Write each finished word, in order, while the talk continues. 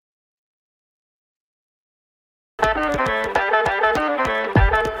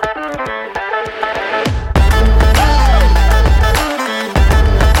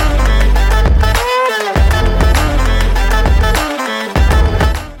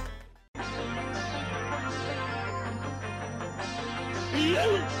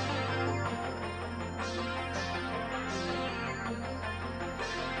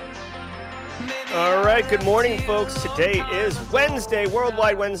Good morning, folks. Today is Wednesday,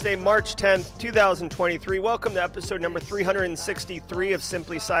 Worldwide Wednesday, March 10th, 2023. Welcome to episode number 363 of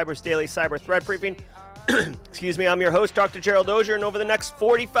Simply Cyber's Daily Cyber Threat Briefing. Excuse me, I'm your host, Dr. Gerald Dozier, and over the next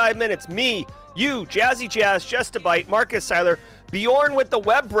 45 minutes, me, you, Jazzy Jazz, Just a Bite, Marcus Seiler, Bjorn with the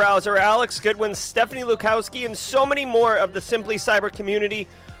web browser, Alex Goodwin, Stephanie Lukowski, and so many more of the Simply Cyber community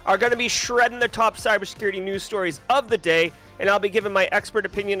are going to be shredding the top cybersecurity news stories of the day, and I'll be giving my expert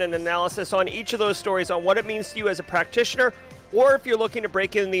opinion and analysis on each of those stories on what it means to you as a practitioner, or if you're looking to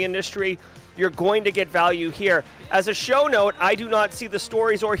break in the industry, you're going to get value here. As a show note, I do not see the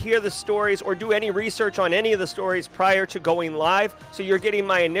stories or hear the stories or do any research on any of the stories prior to going live, so you're getting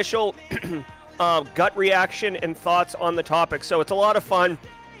my initial gut reaction and thoughts on the topic. So it's a lot of fun.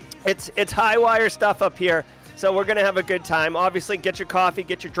 It's high wire stuff up here, so we're going to have a good time. Obviously, get your coffee,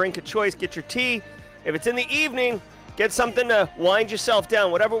 get your drink of choice, get your tea. If it's in the evening, get something to wind yourself down,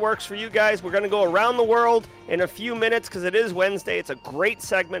 whatever works for you guys. We're going to go around the world in a few minutes because it is Wednesday. It's a great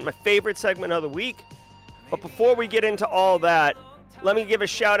segment, my favorite segment of the week. But before we get into all that, let me give a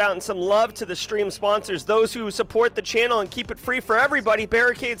shout out and some love to the stream sponsors, those who support the channel and keep it free for everybody.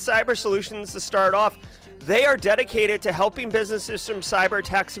 Barricade Cyber Solutions to start off. They are dedicated to helping businesses from cyber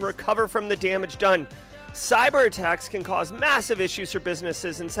attacks and recover from the damage done. Cyber attacks can cause massive issues for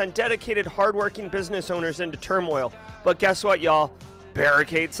businesses and send dedicated, hardworking business owners into turmoil. But guess what, y'all?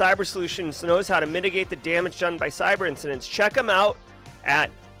 Barricade Cyber Solutions knows how to mitigate the damage done by cyber incidents. Check them out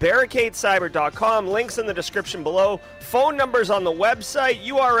at barricadecyber.com. Links in the description below. Phone numbers on the website.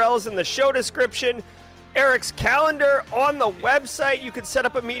 URLs in the show description. Eric's calendar on the website. You can set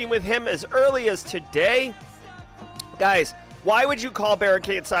up a meeting with him as early as today. Guys, why would you call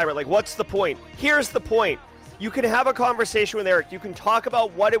Barricade Cyber? Like, what's the point? Here's the point. You can have a conversation with Eric. You can talk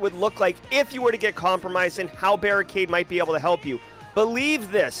about what it would look like if you were to get compromised and how Barricade might be able to help you.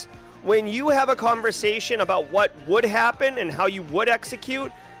 Believe this. When you have a conversation about what would happen and how you would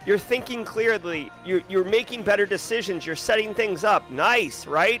execute, you're thinking clearly. You're making better decisions. You're setting things up. Nice,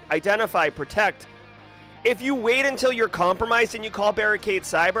 right? Identify, protect. If you wait until you're compromised and you call Barricade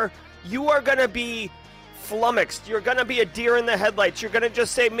Cyber, you are going to be flummoxed. You're going to be a deer in the headlights. You're going to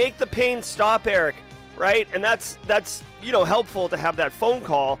just say, make the pain stop, Eric, right? And that's helpful to have that phone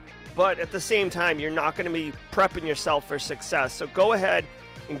call, but at the same time, you're not going to be prepping yourself for success. So go ahead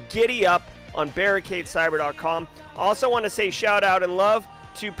and giddy up on barricadecyber.com. Also want to say shout out and love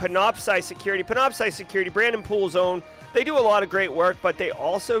to Panoptcy Security. Panoptcy Security, Brandon Poole's own. They do a lot of great work, but they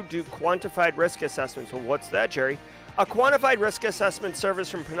also do quantified risk assessments. Well, what's that, Jerry? A quantified risk assessment service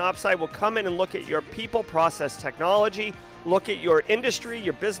from Panoptcy will come in and look at your people, process, technology, look at your industry,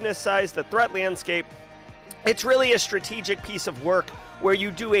 your business size, the threat landscape. It's really a strategic piece of work where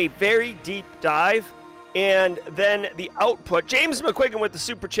you do a very deep dive and then the output. James McQuiggan with the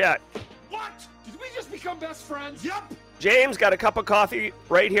super chat. What? Did we just become best friends? Yep. James, got a cup of coffee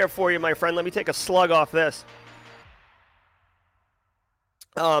right here for you, my friend. Let me take a slug off this.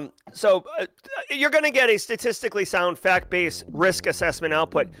 You're going to get a statistically sound, fact-based risk assessment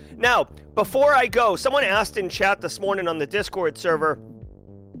output. Now, before I go, someone asked in chat this morning on the Discord server,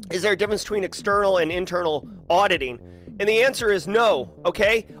 is there a difference between external and internal auditing? And the answer is no,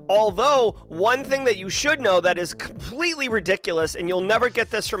 okay? Although, one thing that you should know that is completely ridiculous, and you'll never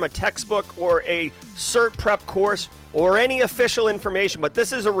get this from a textbook or a cert prep course or any official information, but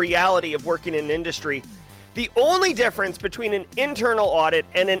this is a reality of working in industry. The only difference between an internal audit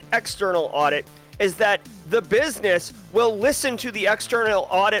and an external audit is that the business will listen to the external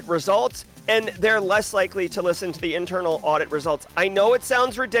audit results and they're less likely to listen to the internal audit results. I know it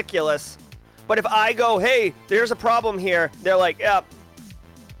sounds ridiculous, but if I go, hey, there's a problem here, they're like, yeah,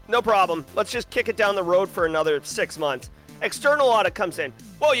 no problem. Let's just kick it down the road for another 6 months. External audit comes in.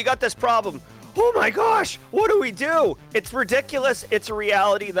 Whoa, you got this problem. Oh my gosh, what do we do? It's ridiculous. It's a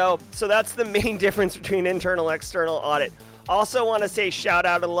reality, though. So that's the main difference between internal and external audit. Also want to say shout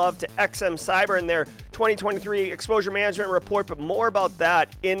out and love to XM Cyber and their 2023 exposure management report, but more about that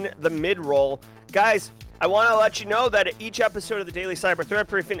in the mid-roll. Guys, I want to let you know that each episode of the Daily Cyber Threat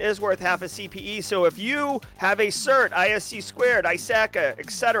Briefing is worth half a CPE. So if you have a cert, ISC squared, ISACA,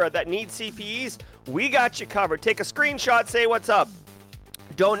 etc. that needs CPEs, we got you covered. Take a screenshot, say what's up.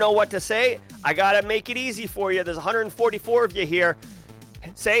 Don't know what to say? I gotta make it easy for you. There's 144 of you here.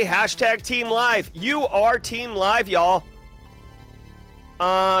 Say hashtag Team Live. You are Team Live, y'all.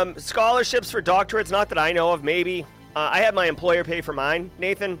 Scholarships for doctorates, not that I know of, maybe. I had my employer pay for mine,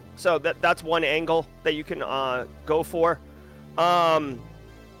 Nathan. So that's one angle that you can go for. Hashtag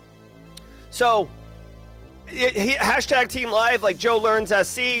Team Live, like Joe Learns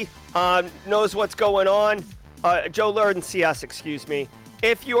SC, knows what's going on. Joe Learns CS, excuse me.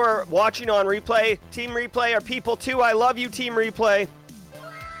 If you're watching on replay, Team Replay are people too. I love you, Team Replay.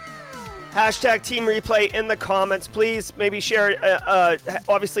 Hashtag Team Replay in the comments. Please maybe share,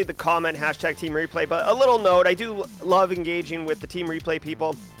 obviously the comment, hashtag Team Replay, but a little note. I do love engaging with the Team Replay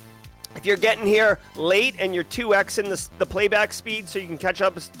people. If you're getting here late and you're 2xing the playback speed so you can catch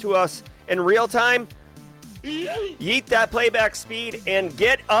up to us in real time, yeet that playback speed and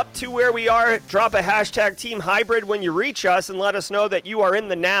get up to where we are. Drop a hashtag Team Hybrid when you reach us and let us know that you are in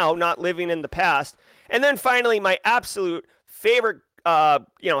the now, not living in the past. And then finally, my absolute favorite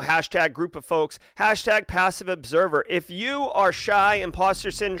hashtag group of folks, hashtag Passive Observer. If you are shy,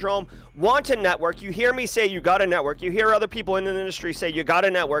 imposter syndrome, want to network, you hear me say you got to network, you hear other people in the industry say you got to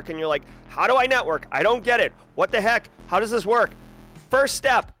network, and you're like, how do I network? I don't get it. What the heck? How does this work? First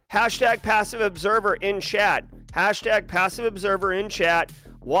step, hashtag Passive Observer in chat. Hashtag Passive Observer in chat.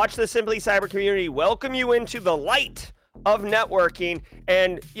 Watch the Simply Cyber community welcome you into the light of networking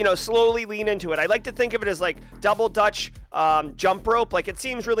and, slowly lean into it. I like to think of it as like double Dutch jump rope. Like, it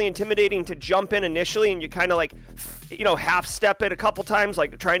seems really intimidating to jump in initially, and you kind of like, half step it a couple times,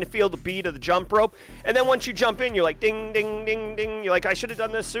 like trying to feel the beat of the jump rope. And then once you jump in, you're like, ding, ding, ding, ding. You're like, I should have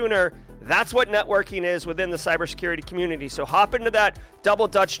done this sooner. That's what networking is within the cybersecurity community. So hop into that double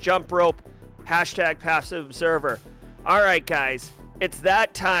Dutch jump rope, hashtag Passive Observer. All right, guys. It's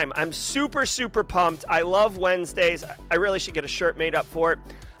that time. I'm super, super pumped. I love Wednesdays. I really should get a shirt made up for it.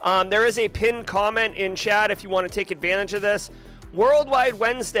 There is a pinned comment in chat if you want to take advantage of this. Worldwide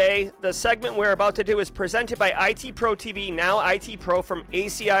Wednesday, the segment we're about to do, is presented by IT Pro TV, now IT Pro from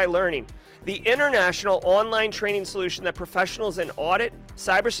ACI Learning, the international online training solution that professionals in audit,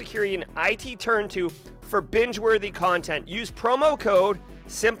 cybersecurity, and IT turn to for binge-worthy content. Use promo code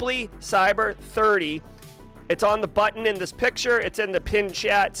SimplyCyber30. It's on the button in this picture. It's in the pinned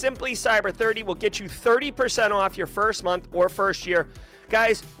chat. Simply Cyber 30 will get you 30% off your first month or first year.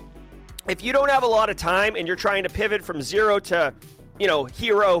 Guys, if you don't have a lot of time and you're trying to pivot from zero to,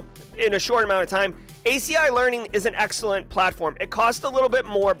 hero in a short amount of time, ACI Learning is an excellent platform. It costs a little bit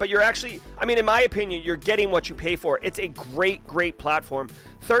more, but you're actually, in my opinion, you're getting what you pay for. It's a great, great platform.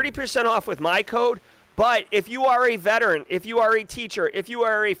 30% off with my code. But if you are a veteran, if you are a teacher, if you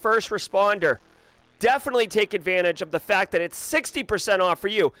are a first responder, definitely take advantage of the fact that it's 60% off for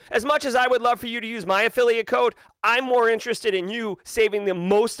you. As much as I would love for you to use my affiliate code, I'm more interested in you saving the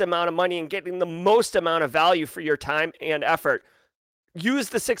most amount of money and getting the most amount of value for your time and effort. Use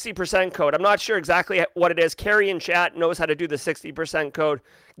the 60% code. I'm not sure exactly what it is. Carrie in chat knows how to do the 60% code.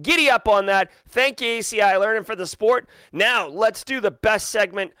 Giddy up on that. Thank you, ACI Learning, for the support. Now, let's do the best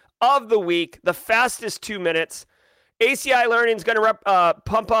segment of the week, the fastest 2 minutes. ACI Learning is going to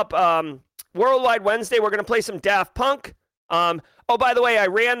pump up Worldwide Wednesday. We're going to play some Daft Punk. By the way, I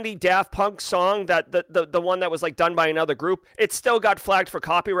ran the Daft Punk song, that the one that was like done by another group. It still got flagged for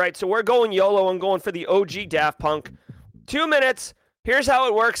copyright, so we're going YOLO and going for the OG Daft Punk. 2 minutes. Here's how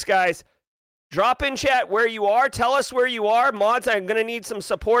it works, guys. Drop in chat where you are. Tell us where you are. Mods, I'm going to need some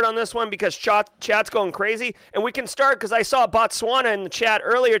support on this one because chat's going crazy. And we can start because I saw Botswana in the chat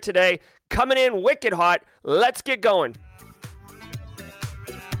earlier today coming in wicked hot. Let's get going.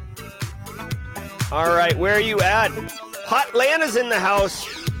 All right, where are you at? Hot Lana's in the house.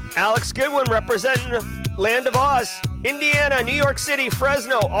 Alex Goodwin representing Land of Oz. Indiana, New York City,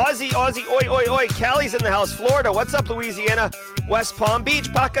 Fresno, Aussie, oi, oi, oi. Cali's in the house. Florida, what's up, Louisiana? West Palm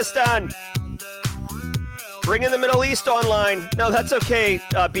Beach, Pakistan. Bringing the Middle East online. No, that's okay,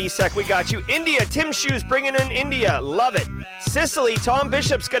 BSEC, we got you. India, Tim Shoes bringing in India. Love it. Sicily, Tom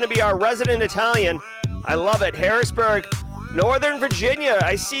Bishop's going to be our resident Italian. I love it. Harrisburg, Northern Virginia.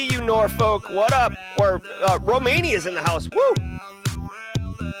 I see you, Norfolk. What up? Or Romania's in the house. Woo!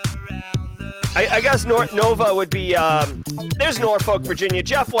 I guess Nova would be, there's Norfolk, Virginia.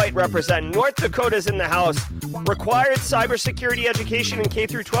 Jeff White representing. North Dakota's in the house. Required cybersecurity education in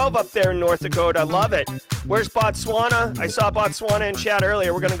K-12 up there in North Dakota. I love it. Where's Botswana? I saw Botswana in chat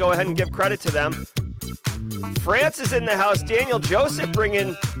earlier. We're going to go ahead and give credit to them. France is in the house. Daniel Joseph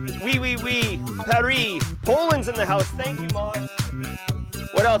bringing Paris. Poland's in the house. Thank you, Mom.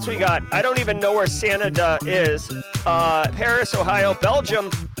 What else we got? I don't even know where Canada is. Paris, Ohio. Belgium.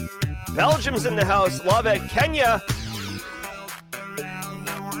 Belgium's in the house. Love it. Kenya.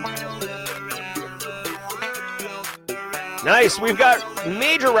 Nice. We've got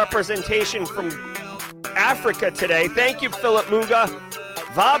major representation from Africa today. Thank you, Philip Muga.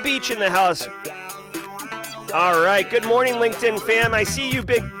 Va Beach in the house. All right. Good morning, LinkedIn fam. I see you,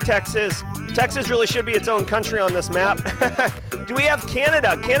 big Texas. Texas really should be its own country on this map. Do we have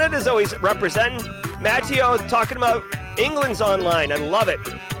Canada? Canada's always representing. Matteo talking about England's online. I love it.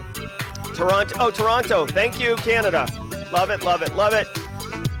 Toronto. Oh, Toronto. Thank you, Canada. Love it, love it, love it.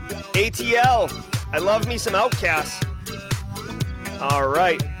 ATL. I love me some Outcasts. All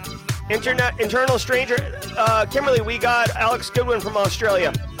right. Internal stranger. Kimberly, we got Alex Goodwin from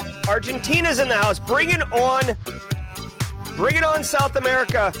Australia. Argentina's in the house. Bring it on South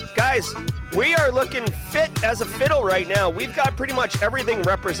America. Guys, we are looking fit as a fiddle right now. We've got pretty much everything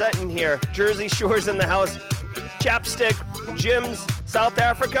representing here. Jersey Shore's in the house. Chapstick, Jim's, South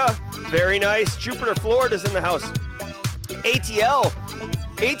Africa. Very nice. Jupiter, Florida's in the house.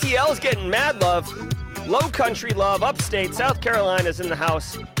 ATL's getting mad love. Low country love. Upstate, South Carolina's in the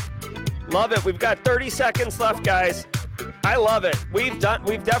house. Love it. We've got 30 seconds left, guys. I love it. We've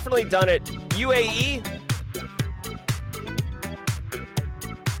definitely done it.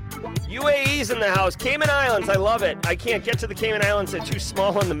 UAE's in the house. Cayman Islands, I love it. I can't get to the Cayman Islands. They're too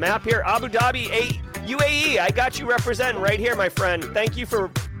small on the map here. Abu Dhabi, UAE, I got you representing right here, my friend. Thank you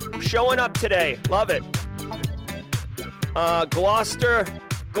for showing up today. Love it. Gloucester,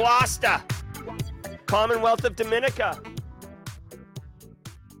 Commonwealth of Dominica.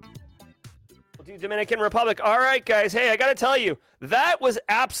 We'll do Dominican Republic. All right, guys. Hey, I got to tell you, that was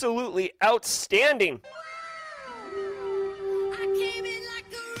absolutely outstanding.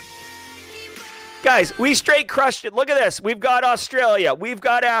 Guys, we straight crushed it. Look at this. We've got Australia. We've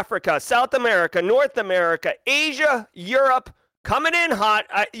got Africa, South America, North America, Asia, Europe, coming in hot.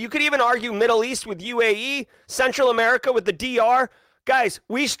 You could even argue Middle East with UAE, Central America with the DR. Guys,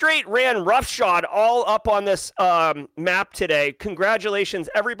 we straight ran roughshod all up on this map today. Congratulations,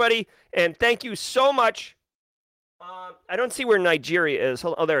 everybody, and thank you so much. I don't see where Nigeria is.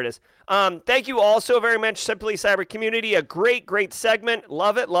 Oh, there it is. Thank you all so very much, Simply Cyber community. A great segment.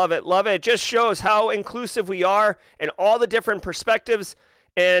 Love it. It just shows how inclusive we are and all the different perspectives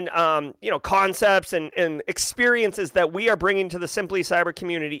and concepts and experiences that we are bringing to the Simply Cyber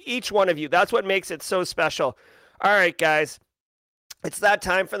community. Each one of you. That's what makes it so special. All right, guys. It's that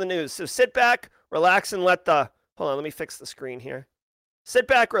time for the news. So sit back, relax, and let me fix the screen here. Sit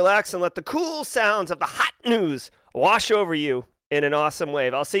back, relax, and let the cool sounds of the hot news wash over you in an awesome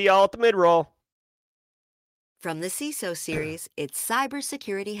wave. I'll see y'all at the mid-roll. From the CISO series, it's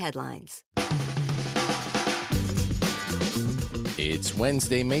Cybersecurity Headlines. It's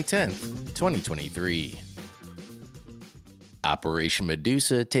Wednesday, May 10th, 2023. Operation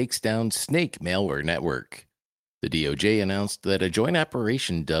Medusa takes down Snake malware network. The DOJ announced that a joint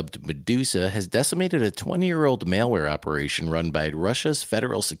operation dubbed Medusa has decimated a 20-year-old malware operation run by Russia's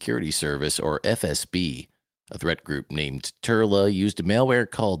Federal Security Service, or FSB. A threat group named Turla used malware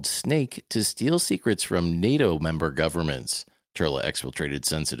called Snake to steal secrets from NATO member governments. Turla exfiltrated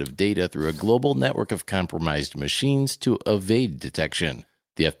sensitive data through a global network of compromised machines to evade detection.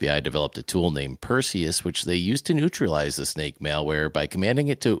 The FBI developed a tool named Perseus, which they used to neutralize the Snake malware by commanding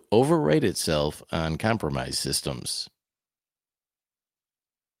it to overwrite itself on compromised systems.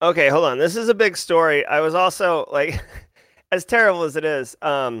 Okay, hold on. This is a big story. I was also, as terrible as it is,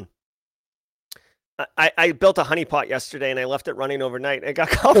 I built a honeypot yesterday and I left it running overnight. It got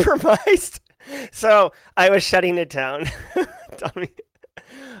compromised. So I was shutting it down.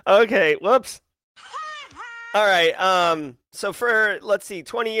 Okay, whoops. All right. So for,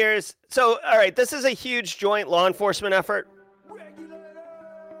 20 years. So, all right, this is a huge joint law enforcement effort.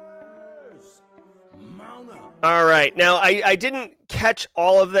 All right. Now, I didn't catch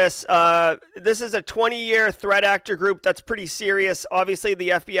all of this. This is a 20-year threat actor group that's pretty serious. Obviously, the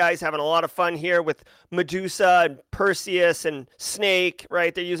FBI is having a lot of fun here with Medusa and Perseus and Snake,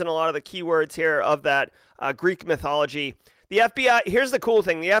 right? They're using a lot of the keywords here of that Greek mythology. The FBI, here's the cool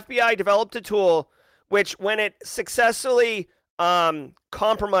thing. The FBI developed a tool which, when it successfully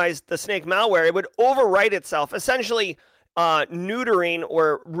compromised the Snake malware, it would overwrite itself, essentially neutering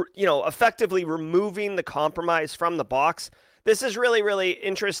or effectively removing the compromise from the box. This is really, really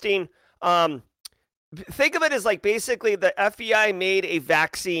interesting. Think of it as basically the FBI made a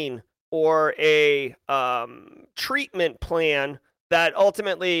vaccine or a treatment plan that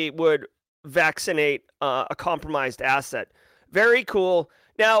ultimately would vaccinate a compromised asset. Very cool.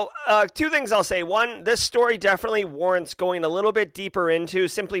 Now, two things I'll say. One, this story definitely warrants going a little bit deeper into,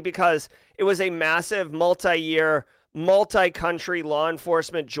 simply because it was a massive multi-year, multi-country law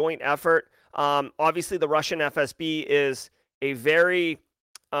enforcement joint effort. Obviously, the Russian FSB is a very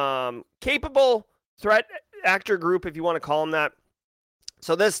capable threat actor group, if you want to call them that.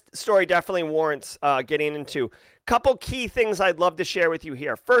 So this story definitely warrants getting into. Couple key things I'd love to share with you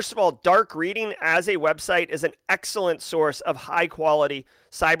here. First of all, Dark Reading as a website is an excellent source of high-quality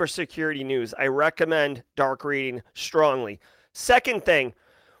cybersecurity news. I recommend Dark Reading strongly. Second thing,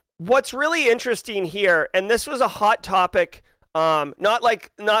 what's really interesting here, and this was a hot topic, not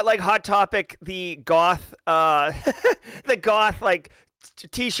like Hot Topic, the goth, the goth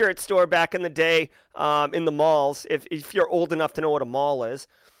t-shirt store back in the day in the malls, if you're old enough to know what a mall is.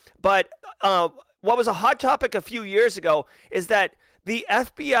 But what was a hot topic a few years ago is that the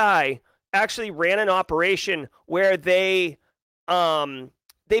FBI actually ran an operation where they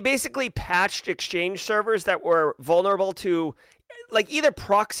basically patched Exchange servers that were vulnerable to like either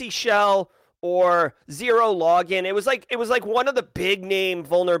proxy shell or zero login. It was like one of the big name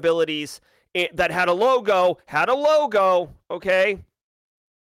vulnerabilities that had a logo, okay?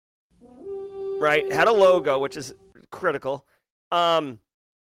 Right, had a logo, which is critical. And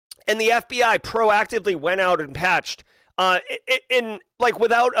the FBI proactively went out and patched in like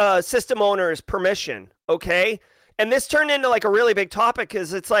without a system owner's permission, okay? And this turned into like a really big topic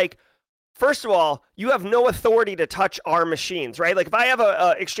because it's like, first of all, you have no authority to touch our machines, right? Like if I have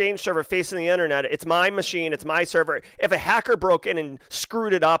a Exchange server facing the internet, it's my machine, it's my server. If a hacker broke in and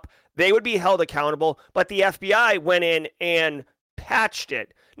screwed it up, they would be held accountable. But the FBI went in and patched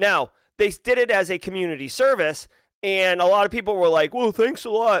it. Now, they did it as a community service, and a lot of people were like, well, thanks a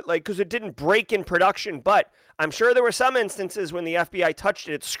lot, like, because it didn't break in production. But I'm sure there were some instances when the FBI touched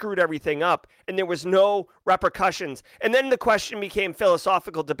it, it screwed everything up, and there was no repercussions. And then the question became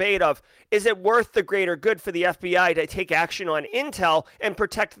philosophical debate of, is it worth the greater good for the FBI to take action on Intel and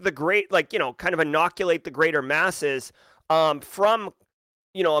protect the great, like, kind of inoculate the greater masses from,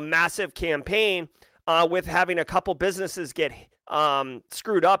 a massive campaign with having a couple businesses get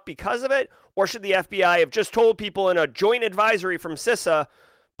screwed up because of it? Or should the FBI have just told people in a joint advisory from CISA,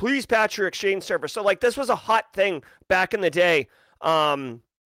 please patch your Exchange server? So like this was a hot thing back in the day. So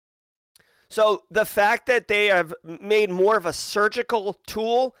the fact that they have made more of a surgical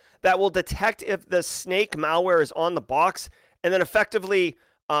tool that will detect if the snake malware is on the box and then effectively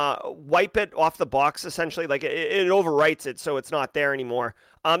wipe it off the box, essentially, like it overwrites it so it's not there anymore.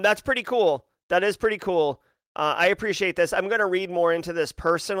 That's pretty cool. That is pretty cool. I appreciate this. I'm going to read more into this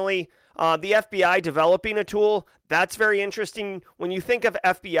personally. The FBI developing a tool, that's very interesting. When you think of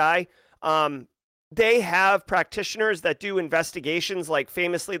FBI, they have practitioners that do investigations, like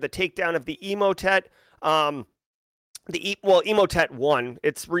famously the takedown of the Emotet. Emotet 1,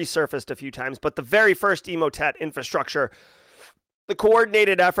 it's resurfaced a few times, but the very first Emotet infrastructure, the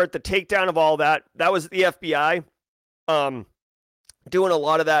coordinated effort, the takedown of all that, that was the FBI. Doing a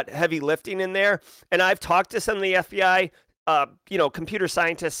lot of that heavy lifting in there. And I've talked to some of the FBI, computer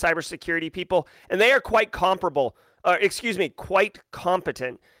scientists, cybersecurity people, and they are quite quite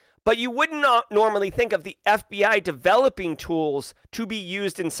competent. But you would not normally think of the FBI developing tools to be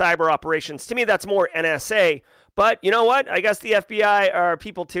used in cyber operations. To me, that's more NSA. But you know what? I guess the FBI are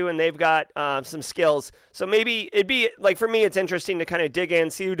people too, and they've got some skills. So maybe it'd be like, for me, it's interesting to kind of dig in,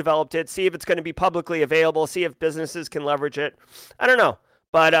 see who developed it, see if it's going to be publicly available, see if businesses can leverage it. I don't know.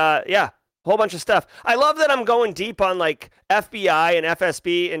 But yeah, a whole bunch of stuff. I love that I'm going deep on like FBI and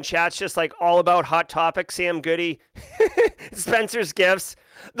FSB, and chat's just like all about hot topics. Sam Goody, Spencer's Gifts,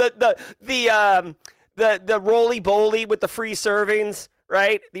 the roly-boly with the free servings,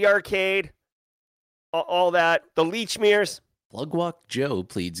 right? The arcade. All that, the Leechmeres. Plugwalk Joe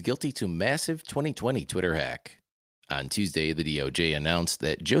pleads guilty to massive 2020 Twitter hack. On Tuesday, the DOJ announced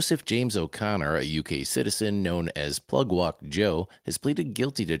that Joseph James O'Connor, a UK citizen known as Plugwalk Joe, has pleaded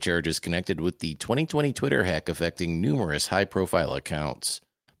guilty to charges connected with the 2020 Twitter hack affecting numerous high-profile accounts.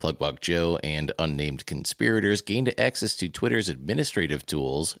 Plugwalk Joe and unnamed conspirators gained access to Twitter's administrative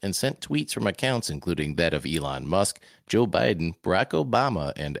tools and sent tweets from accounts including that of Elon Musk, Joe Biden, Barack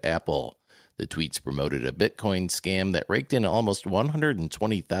Obama, and Apple. The tweets promoted a Bitcoin scam that raked in almost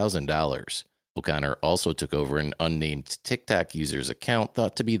 $120,000. O'Connor also took over an unnamed TikTok user's account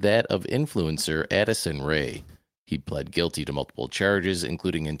thought to be that of influencer Addison Rae. He pled guilty to multiple charges,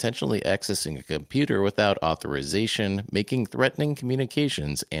 including intentionally accessing a computer without authorization, making threatening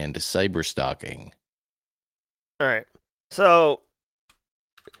communications, and cyberstalking. All right. So,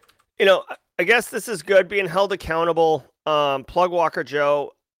 I guess this is good, being held accountable. Plugwalker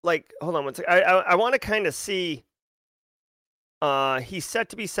Joe, like, hold on one second. I want to kind of see. He's set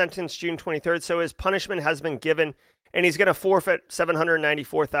to be sentenced June 23rd, so his punishment has been given, and he's going to forfeit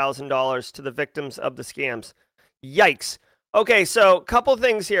 $794,000 to the victims of the scams. Yikes. Okay, so a couple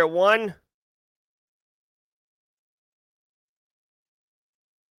things here. One,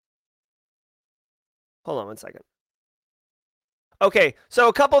 hold on one second. Okay, so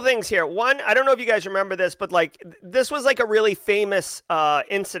a couple things here. One, I don't know if you guys remember this, but like this was like a really famous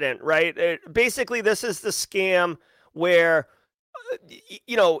incident, right? Basically, this is the scam where,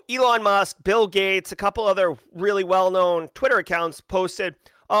 Elon Musk, Bill Gates, a couple other really well-known Twitter accounts posted,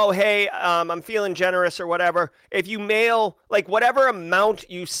 oh, hey, I'm feeling generous or whatever. If you mail, like whatever amount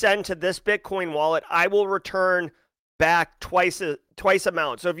you send to this Bitcoin wallet, I will return back twice twice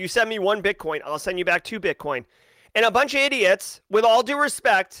amount. So if you send me 1 Bitcoin, I'll send you back 2 Bitcoin. And a bunch of idiots, with all due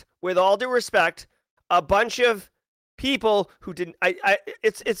respect, a bunch of people who didn't,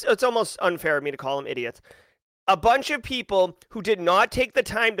 it's almost unfair of me to call them idiots. A bunch of people who did not take the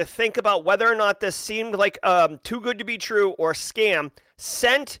time to think about whether or not this seemed like too good to be true or scam,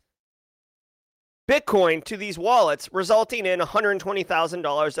 sent Bitcoin to these wallets, resulting in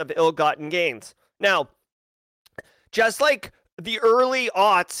 $120,000 of ill-gotten gains. Now, just like the early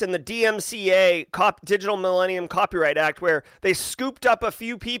aughts in the DMCA, Digital Millennium Copyright Act, where they scooped up a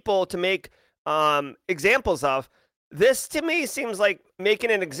few people to make examples of, this to me seems like making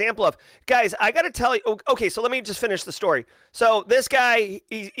an example of. Guys, I got to tell you, okay, so let me just finish the story. So this guy,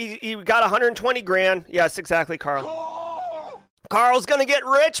 he got 120 grand. Yes, exactly, Carl. Carl's going to get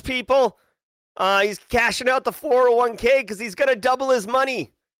rich, people. He's cashing out the 401k because he's going to double his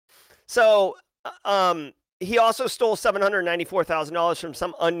money. So he also stole $794,000 from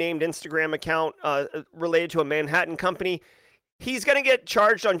some unnamed Instagram account related to a Manhattan company. He's going to get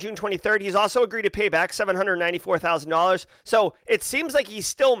charged on June 23rd. He's also agreed to pay back $794,000. So it seems like he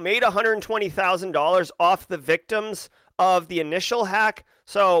still made $120,000 off the victims of the initial hack.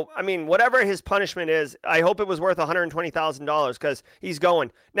 So, I mean, whatever his punishment is, I hope it was worth $120,000 because he's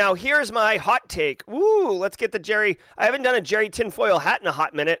going. Now, here's my hot take. Ooh, let's get the Jerry. I haven't done a Jerry tinfoil hat in a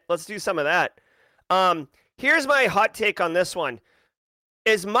hot minute. Let's do some of that. Here's my hot take on this one.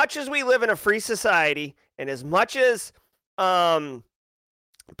 As much as we live in a free society and as much as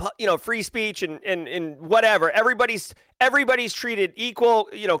free speech and whatever, everybody's treated equal,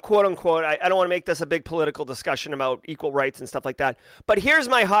 quote unquote. I don't want to make this a big political discussion about equal rights and stuff like that. But here's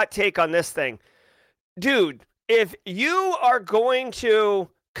my hot take on this thing. Dude, if you are going to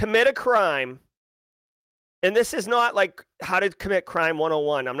commit a crime, and this is not like how to commit crime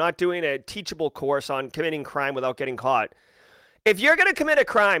 101. I'm not doing a teachable course on committing crime without getting caught. If you're going to commit a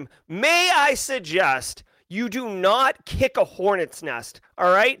crime, may I suggest you do not kick a hornet's nest,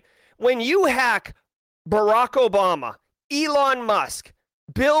 all right? When you hack Barack Obama, Elon Musk,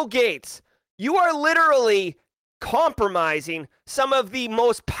 Bill Gates, you are literally compromising some of the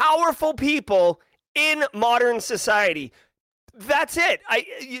most powerful people in modern society. That's it.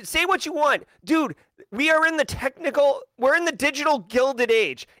 You say what you want. Dude, we're in the digital gilded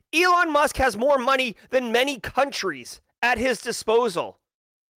age. Elon Musk has more money than many countries at his disposal.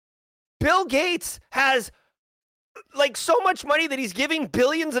 Bill Gates has like so much money that he's giving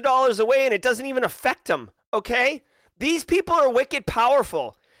billions of dollars away and it doesn't even affect him, okay? These people are wicked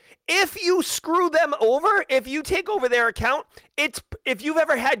powerful. If you screw them over, if you take over their account, if you've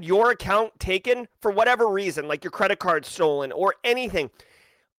ever had your account taken for whatever reason, like your credit card stolen or anything,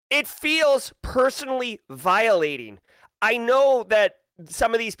 it feels personally violating. I know that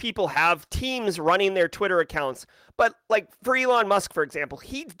some of these people have teams running their Twitter accounts, but like for Elon Musk, for example,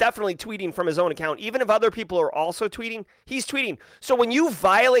 he's definitely tweeting from his own account. Even if other people are also tweeting, he's tweeting. So when you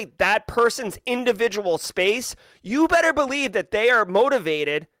violate that person's individual space, you better believe that they are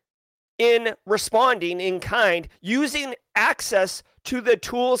motivated in responding in kind, using access to the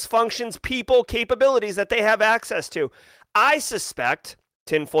tools, functions, people, capabilities that they have access to. I suspect,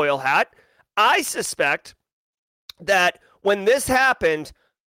 tinfoil hat, that when this happened,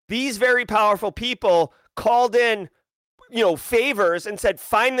 these very powerful people called in, favors and said,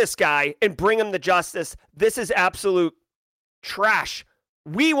 find this guy and bring him to justice. This is absolute trash.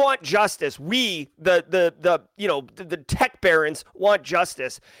 We want justice. We, the tech barons want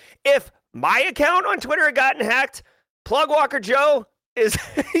justice. If my account on Twitter had gotten hacked, Plug Walker Joe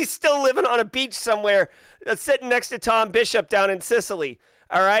he's still living on a beach somewhere, sitting next to Tom Bishop down in Sicily.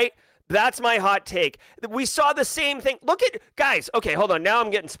 All right. That's my hot take. We saw the same thing. Look at, guys, okay, hold on. Now I'm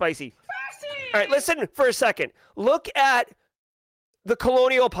getting spicy. All right, listen for a second. Look at the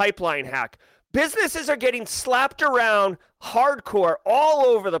Colonial Pipeline hack. Businesses are getting slapped around hardcore all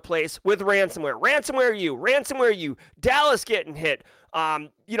over the place with ransomware. Ransomware U. Dallas getting hit.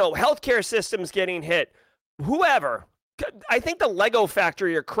 Healthcare systems getting hit. Whoever. I think the Lego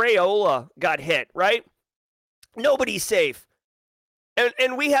factory or Crayola got hit, right? Nobody's safe.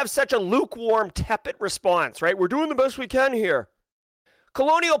 And we have such a lukewarm, tepid response, right? We're doing the best we can here.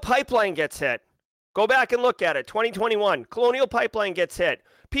 Colonial Pipeline gets hit. Go back and look at it. 2021. Colonial Pipeline gets hit.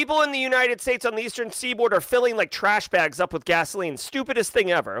 People in the United States on the eastern seaboard are filling like trash bags up with gasoline. Stupidest thing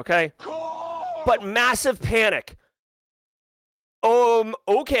ever, okay? But massive panic.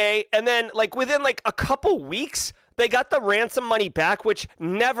 Okay. And then within a couple weeks, they got the ransom money back, which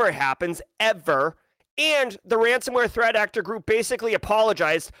never happens ever. And the ransomware threat actor group basically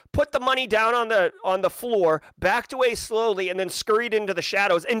apologized, put the money down on the floor, backed away slowly, and then scurried into the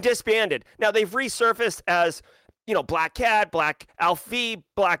shadows and disbanded. Now they've resurfaced as, Black Cat, Black Alfie,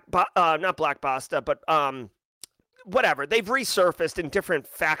 not Black Basta, but whatever. They've resurfaced in different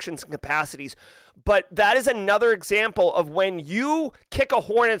factions and capacities. But that is another example of when you kick a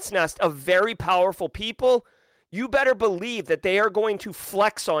hornet's nest of very powerful people, you better believe that they are going to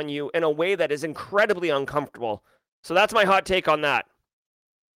flex on you in a way that is incredibly uncomfortable. So that's my hot take on that.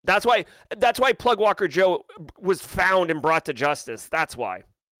 That's why Plugwalker Joe was found and brought to justice. That's why.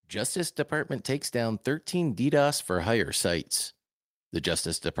 Justice Department takes down 13 DDoS for hire sites. The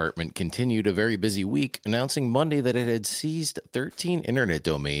Justice Department continued a very busy week, announcing Monday that it had seized 13 internet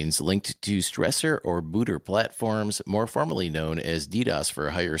domains linked to stressor or booter platforms, more formally known as DDoS for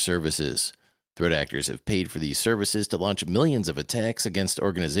hire services. Threat actors have paid for these services to launch millions of attacks against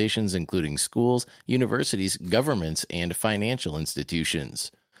organizations including schools, universities, governments, and financial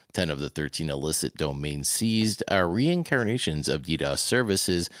institutions. 10 of the 13 illicit domains seized are reincarnations of DDoS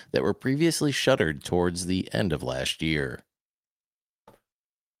services that were previously shuttered towards the end of last year.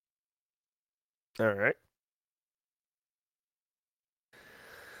 All right.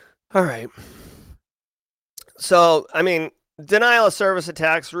 All right. So, denial of service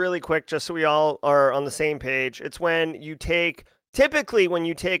attacks, really quick, just so we all are on the same page. It's typically when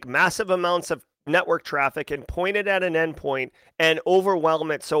you take massive amounts of network traffic and point it at an endpoint and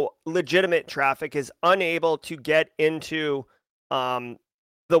overwhelm it so legitimate traffic is unable to get into the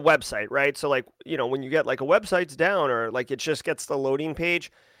website, right? So when you get like a website's down or like it just gets the loading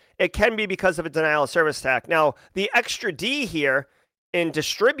page, it can be because of a denial of service attack. Now, the extra D here in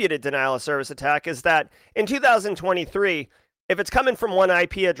distributed denial of service attack is that in 2023, if it's coming from one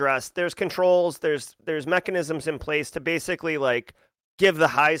IP address, there's controls, there's mechanisms in place to basically like give the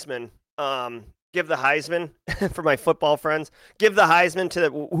Heisman for my football friends, give the Heisman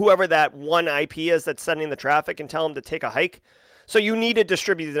to whoever that one IP is that's sending the traffic and tell them to take a hike. So you need a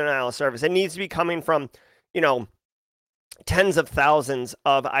distributed denial of service. It needs to be coming from, tens of thousands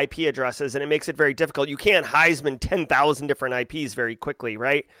of IP addresses, and it makes it very difficult. You can't Heisman 10,000 different IPs very quickly,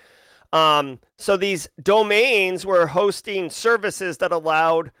 right? So these domains were hosting services that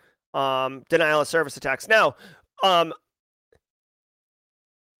allowed denial of service attacks. Now,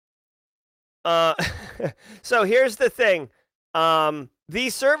 so here's the thing.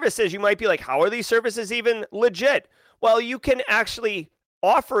 These services, you might be like, how are these services even legit? Well, you can actually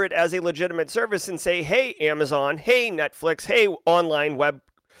offer it as a legitimate service and say, hey, Amazon, hey, Netflix, hey, online web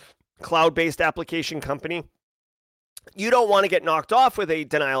cloud-based application company, you don't want to get knocked off with a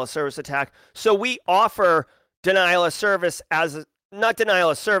denial of service attack. So we offer denial of service as not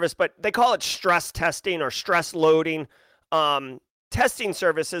denial of service, but they call it stress testing or stress loading testing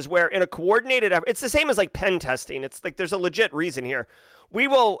services where in a coordinated effort, it's the same as like pen testing. It's like there's a legit reason here. We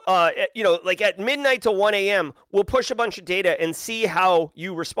will, like at midnight to 1 a.m., we'll push a bunch of data and see how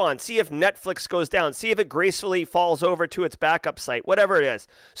you respond. See if Netflix goes down. See if it gracefully falls over to its backup site, whatever it is.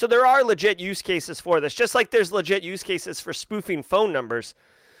 So there are legit use cases for this, just like there's legit use cases for spoofing phone numbers.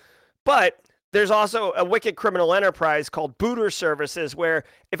 But there's also a wicked criminal enterprise called booter services, where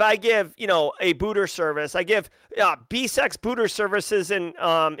if I give, a booter service, I give BSEX booter services in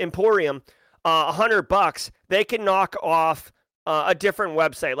Emporium $100, they can knock off a different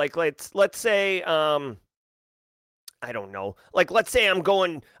website. Like let's say I don't know. Like let's say I'm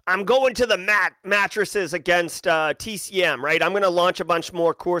going to the mattresses against TCM, right? I'm going to launch a bunch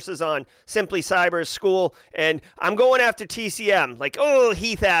more courses on Simply Cyber's school, and I'm going after TCM. Like, oh,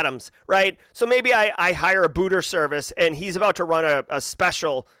 Heath Adams, right? So maybe I hire a booter service, and he's about to run a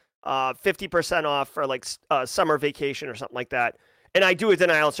special 50% off for like summer vacation or something like that. And I do a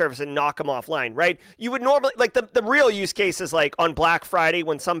denial of service and knock them offline, right? You would normally, like the real use case is like on Black Friday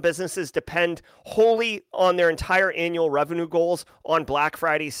when some businesses depend wholly on their entire annual revenue goals on Black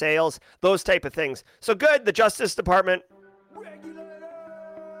Friday sales, those type of things. So good, the Justice Department.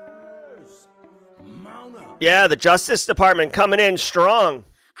 Yeah, the Justice Department coming in strong.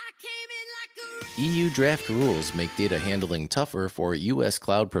 EU draft rules make data handling tougher for U.S.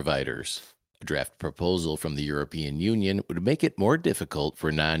 cloud providers. A draft proposal from the European Union would make it more difficult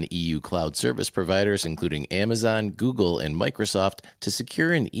for non-EU cloud service providers, including Amazon, Google, and Microsoft, to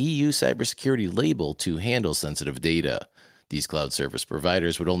secure an EU cybersecurity label to handle sensitive data. These cloud service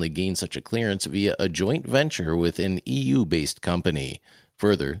providers would only gain such a clearance via a joint venture with an EU-based company.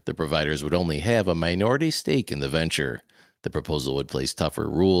 Further, the providers would only have a minority stake in the venture. The proposal would place tougher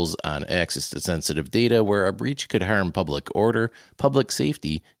rules on access to sensitive data where a breach could harm public order, public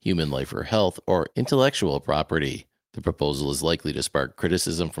safety, human life or health, or intellectual property. The proposal is likely to spark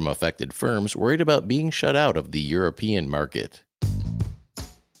criticism from affected firms worried about being shut out of the European market.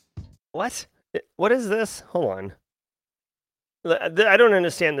 What? What is this? Hold on. I don't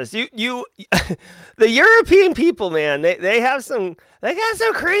understand this. You, the European people, man, they got some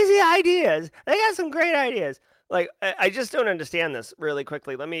crazy ideas. They got some great ideas. Like I just don't understand this really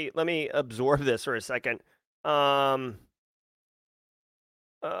quickly. Let me absorb this for a second. Uh,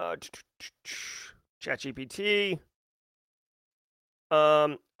 ChatGPT.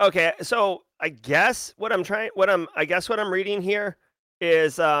 Okay, so I guess what I'm reading here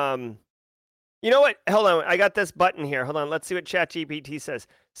is you know what? Hold on, I got this button here. Hold on, let's see what ChatGPT says.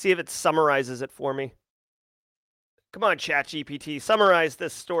 See if it summarizes it for me. Come on, ChatGPT, summarize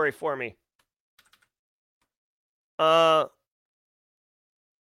this story for me. All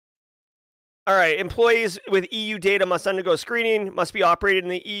right, employees with EU data must undergo screening, must be operated in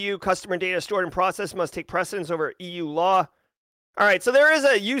the EU. Customer data stored and processed must take precedence over EU law. All right, so there is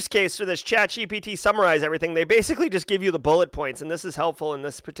a use case for this. ChatGPT summarize everything. They basically just give you the bullet points, and this is helpful in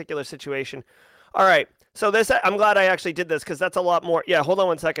this particular situation. All right, so this, I'm glad I actually did this because that's a lot more. Yeah, hold on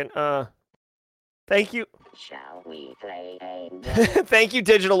one second. Thank you. Shall we play a game? Thank you,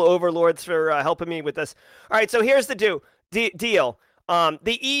 digital overlords, for helping me with this. All right, so here's the deal.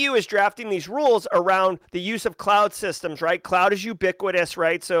 The EU is drafting these rules around the use of cloud systems, right? Cloud is ubiquitous,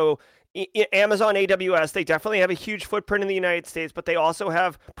 right? So Amazon AWS, they definitely have a huge footprint in the United States, but they also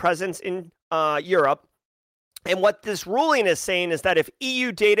have presence in Europe. And what this ruling is saying is that if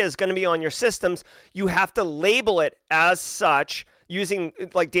EU data is going to be on your systems, you have to label it as such using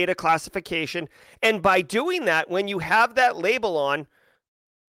like data classification. And by doing that, when you have that label on,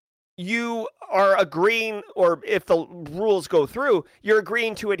 you are agreeing, or if the rules go through, you're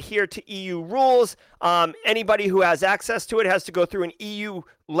agreeing to adhere to EU rules. Anybody who has access to it has to go through an EU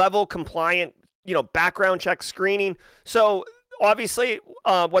level compliant, background check screening. So obviously,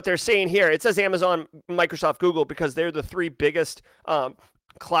 what they're saying here, it says Amazon, Microsoft, Google, because they're the three biggest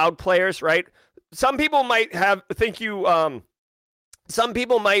cloud players, right? Some people might have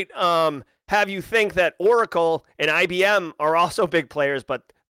you think that Oracle and IBM are also big players, but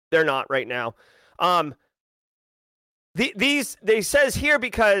they're not right now. They says here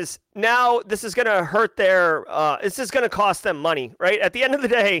because now this is going to hurt this is going to cost them money, right? At the end of the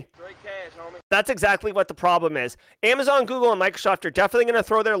day, that's exactly what the problem is. Amazon, Google, and Microsoft are definitely going to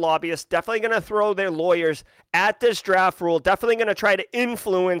throw their lobbyists, definitely going to throw their lawyers at this draft rule, definitely going to try to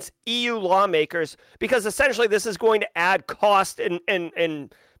influence EU lawmakers, because essentially this is going to add cost and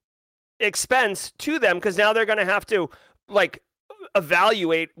expense to them, because now they're going to have to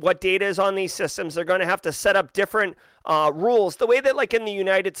evaluate what data is on these systems. They're going to have to set up different rules. The way that, like in the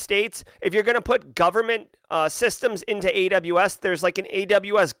United States, if you're going to put government systems into AWS, there's like an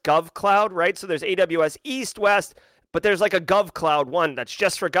AWS Gov Cloud, right? So there's AWS East, West, but there's like a Gov Cloud one that's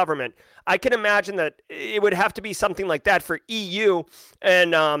just for government. I can imagine that it would have to be something like that for EU.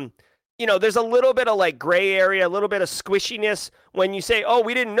 And, there's a little bit of like gray area, a little bit of squishiness when you say, oh,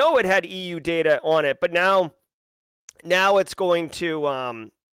 we didn't know it had EU data on it, but now it's going to,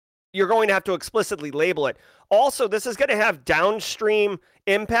 you're going to have to explicitly label it. Also, this is going to have downstream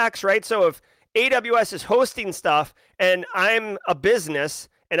impacts, right? So if AWS is hosting stuff and I'm a business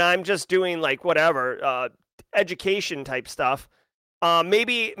and I'm just doing like whatever, education type stuff,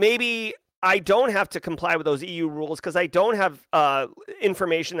 maybe I don't have to comply with those EU rules because I don't have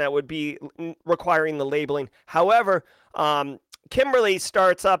information that would be requiring the labeling. However, Kimberly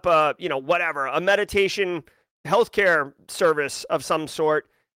starts up a meditation healthcare service of some sort,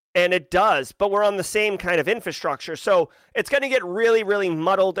 and it does, but we're on the same kind of infrastructure. So it's going to get really, really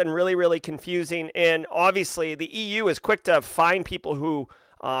muddled and really, really confusing. And obviously the EU is quick to fine people who,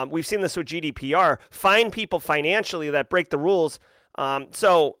 we've seen this with GDPR, fine people financially that break the rules.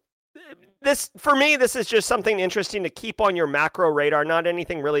 So for me, this is just something interesting to keep on your macro radar, not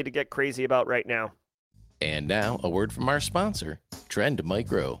anything really to get crazy about right now. And now a word from our sponsor, Trend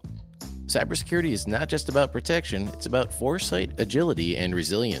Micro. Cybersecurity is not just about protection, it's about foresight, agility, and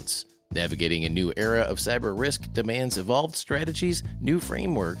resilience. Navigating a new era of cyber risk demands evolved strategies, new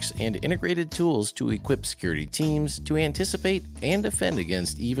frameworks, and integrated tools to equip security teams to anticipate and defend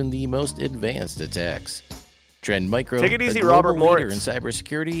against even the most advanced attacks. Trend Micro, take it easy, a global Robert leader Moritz. in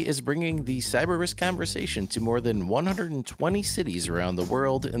cybersecurity, is bringing the cyber risk conversation to more than 120 cities around the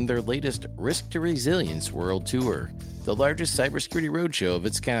world in their latest Risk to Resilience World Tour, the largest cybersecurity roadshow of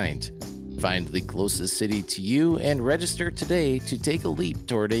its kind. Find the closest city to you and register today to take a leap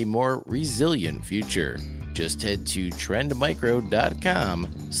toward a more resilient future. Just head to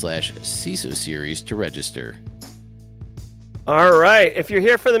trendmicro.com/CISO series to register. All right. If you're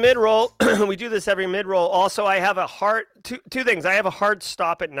here for the mid-roll, we do this every mid-roll. Also, I have two things. I have a hard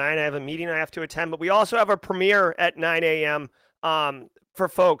stop at 9. I have a meeting I have to attend, but we also have a premiere at 9 a.m. for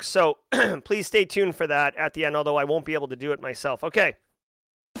folks. So please stay tuned for that at the end, although I won't be able to do it myself. Okay.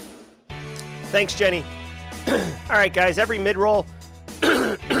 Thanks, Jenny. All right, guys, every mid-roll,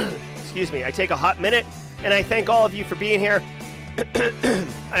 excuse me, I take a hot minute, and I thank all of you for being here.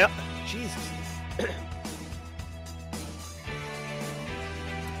 Jesus.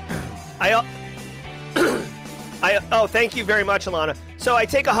 Thank you very much, Alana. So I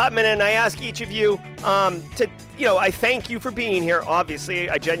take a hot minute and I ask each of you I thank you for being here. Obviously,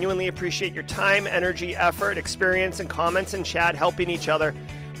 I genuinely appreciate your time, energy, effort, experience, and comments in chat, helping each other.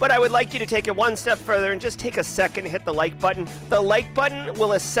 But I would like you to take it one step further and just take a second, hit the like button. The like button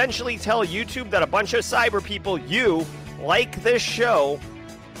will essentially tell YouTube that a bunch of cyber people, like this show,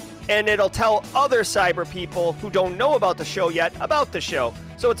 and it'll tell other cyber people who don't know about the show yet about the show.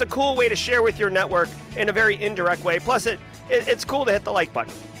 So it's a cool way to share with your network in a very indirect way. Plus, it's cool to hit the like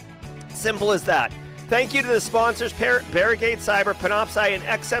button. Simple as that. Thank you to the sponsors, Barricade Cyber, Panoptcy, and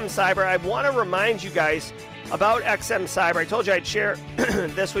XM Cyber. I want to remind you guys about XM Cyber. I told you I'd share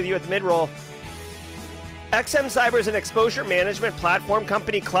this with you at the mid-roll. XM Cyber is an exposure management platform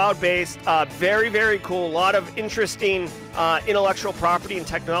company, cloud-based, very, very cool. A lot of interesting intellectual property and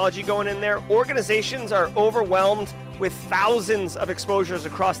technology going in there. Organizations are overwhelmed with thousands of exposures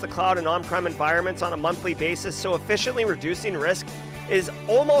across the cloud and on-prem environments on a monthly basis, so efficiently reducing risk is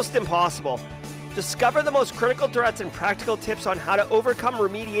almost impossible. Discover the most critical threats and practical tips on how to overcome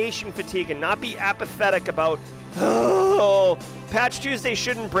remediation fatigue and not be apathetic about, Patch Tuesday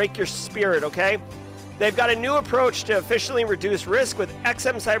shouldn't break your spirit, okay? They've got a new approach to efficiently reduce risk with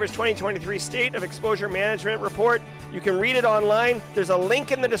XM Cyber's 2023 State of Exposure Management Report. You can read it online. There's a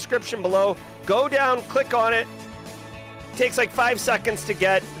link in the description below. Go down, click on it. It takes like 5 seconds to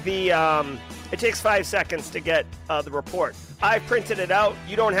get the the report. I've printed it out.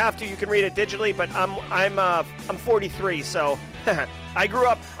 You don't have to. You can read it digitally, but I'm 43, so I grew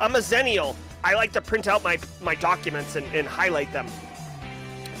up. I'm a Zennial. I like to print out my documents and highlight them.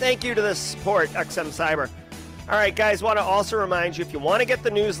 Thank you to the support, XM Cyber. All right, guys, want to also remind you, if you want to get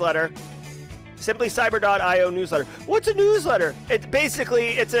the newsletter, simplycyber.io newsletter. What's a newsletter?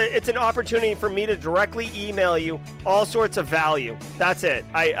 It's an opportunity for me to directly email you all sorts of value. That's it.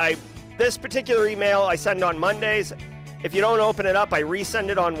 This particular email I send on Mondays. If you don't open it up, I resend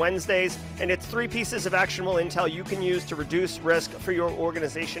it on Wednesdays, and it's 3 pieces of actionable intel you can use to reduce risk for your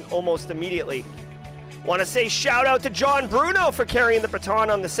organization almost immediately. Want to say shout out to John Bruno for carrying the baton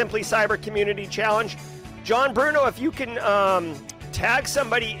on the Simply Cyber Community Challenge. John Bruno, if you can tag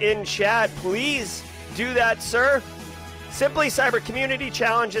somebody in chat, please do that, sir. Simply Cyber Community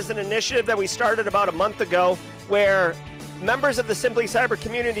Challenge is an initiative that we started about a month ago where members of the Simply Cyber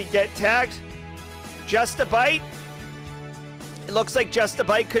community get tagged. Just a Bite. It looks like Just a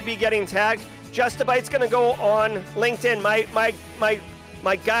Bite could be getting tagged. Just a Bite's going to go on LinkedIn.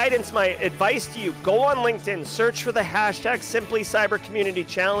 My guidance, my advice to you, go on LinkedIn, search for the hashtag Simply Cyber Community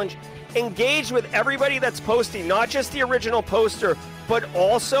Challenge. Engage with everybody that's posting, not just the original poster, but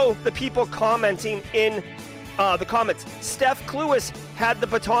also the people commenting in the comments. Steph Cluis had the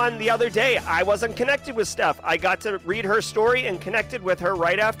baton the other day. I wasn't connected with Steph. I got to read her story and connected with her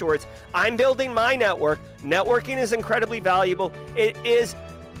right afterwards. I'm building my network. Networking is incredibly valuable. It's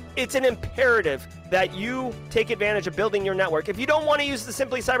an imperative that you take advantage of building your network. If you don't want to use the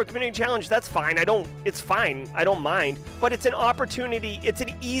Simply Cyber Community Challenge, that's fine. It's fine. I don't mind. But it's an opportunity. It's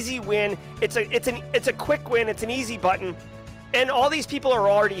an easy win. It's a quick win. It's an easy button. And all these people are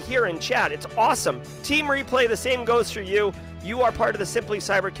already here in chat. It's awesome. Team Replay, the same goes for you. You are part of the Simply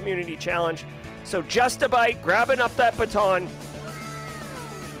Cyber Community Challenge. So Just a Bite, grabbing up that baton.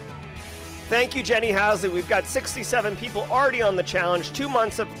 Thank you, Jenny Hasley. We've got 67 people already on the challenge. 2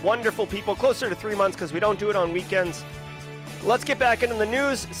 months of wonderful people, closer to 3 months because we don't do it on weekends. Let's get back into the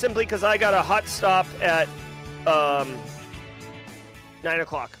news, simply because I got a hot stop at 9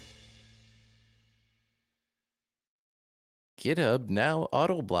 o'clock. GitHub now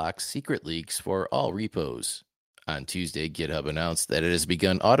auto-blocks secret leaks for all repos. On Tuesday, GitHub announced that it has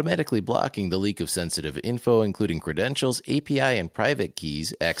begun automatically blocking the leak of sensitive info, including credentials, API and private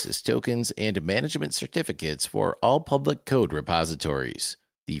keys, access tokens, and management certificates for all public code repositories.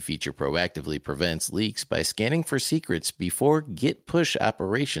 The feature proactively prevents leaks by scanning for secrets before Git push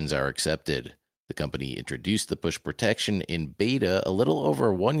operations are accepted. The company introduced the push protection in beta a little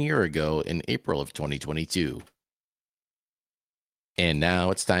over 1 year ago in April of 2022. And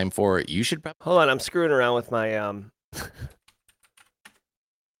now it's time for You Should Probably... Hold on, I'm screwing around with my...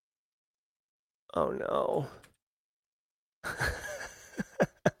 Oh, no.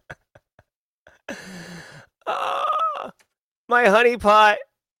 My honey pot.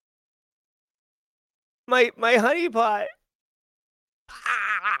 My honey pot.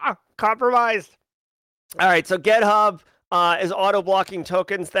 Compromised. All right, so GitHub is auto-blocking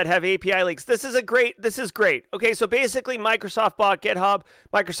tokens that have API leaks. This is great. Okay, so basically Microsoft bought GitHub.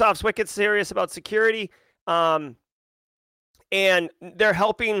 Microsoft's wicked serious about security. And they're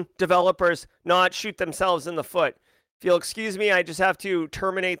helping developers not shoot themselves in the foot. If you'll excuse me, I just have to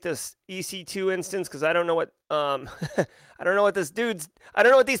terminate this EC2 instance because I don't know what I don't know what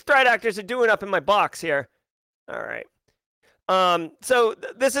these threat actors are doing up in my box here. All right. So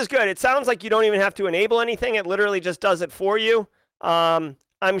this is good. It sounds like you don't even have to enable anything. It literally just does it for you. I'm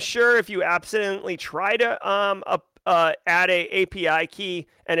sure if you accidentally try to add a API key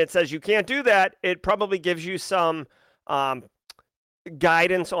and it says you can't do that, it probably gives you some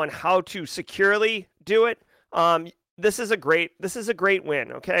guidance on how to securely do it. This is a great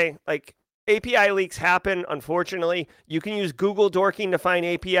win. Okay, like API leaks happen. Unfortunately, you can use Google dorking to find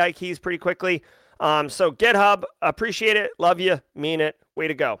API keys pretty quickly. So GitHub, appreciate it, love you, mean it, way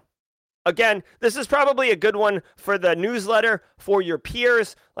to go. Again, this is probably a good one for the newsletter for your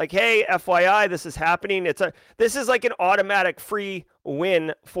peers. Like, hey, FYI, this is happening. This is like an automatic free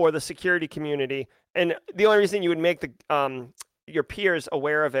win for the security community. And the only reason you would make your peers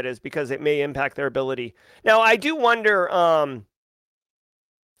aware of it is because it may impact their ability. Now, I do wonder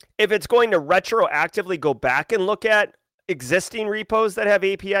if it's going to retroactively go back and look at existing repos that have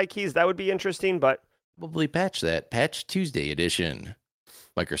API keys. That would be interesting, but probably patch that. Patch Tuesday edition.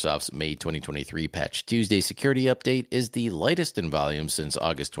 Microsoft's May 2023 Patch Tuesday security update is the lightest in volume since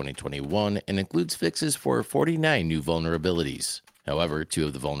August 2021 and includes fixes for 49 new vulnerabilities. However, 2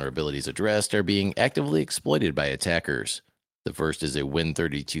 of the vulnerabilities addressed are being actively exploited by attackers. The first is a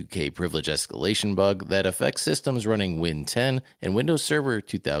Win32k privilege escalation bug that affects systems running Win 10 and Windows Server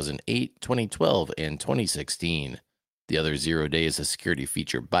 2008, 2012, and 2016. The other 0-day is a security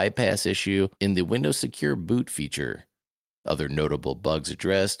feature bypass issue in the Windows Secure Boot feature. Other notable bugs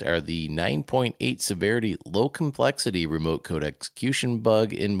addressed are the 9.8 severity low complexity remote code execution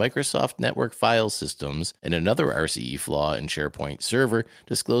bug in Microsoft Network file systems and another RCE flaw in SharePoint Server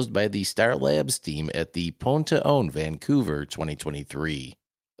disclosed by the Star Labs team at the Pwn2Own Vancouver 2023.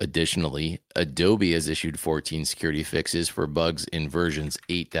 Additionally, Adobe has issued 14 security fixes for bugs in versions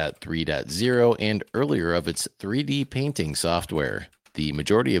 8.3.0 and earlier of its 3D painting software. The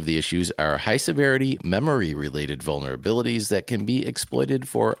majority of the issues are high-severity, memory-related vulnerabilities that can be exploited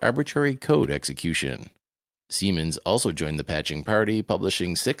for arbitrary code execution. Siemens also joined the patching party,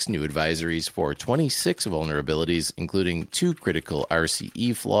 publishing 6 new advisories for 26 vulnerabilities, including 2 critical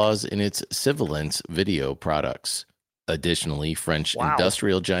RCE flaws in its Sivilence video products. Additionally, French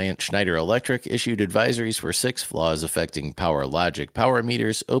industrial giant Schneider Electric issued advisories for 6 flaws affecting PowerLogic power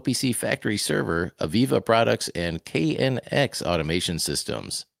meters, OPC factory server, Aviva products, and KNX automation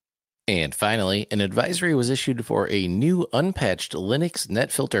systems. And finally, an advisory was issued for a new unpatched Linux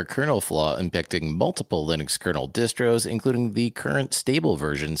NetFilter kernel flaw impacting multiple Linux kernel distros, including the current stable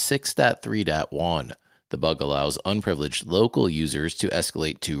version 6.3.1. The bug allows unprivileged local users to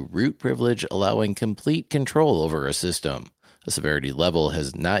escalate to root privilege, allowing complete control over a system. A severity level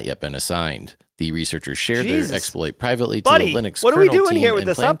has not yet been assigned. The researchers shared their exploit privately to the Linux what are we kernel doing team here with and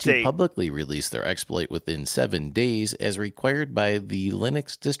this plan update? to publicly release their exploit within 7 days as required by the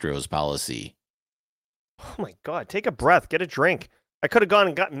Linux distros policy. Oh my God, take a breath, get a drink. I could have gone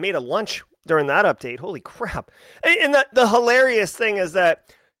and made a lunch during that update. Holy crap. And the hilarious thing is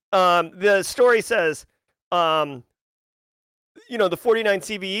that the story says, the 49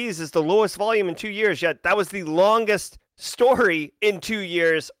 CVEs is the lowest volume in 2 years, yet that was the longest story in 2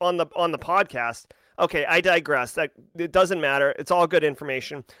 years on the podcast. Okay, I digress. That it doesn't matter. It's all good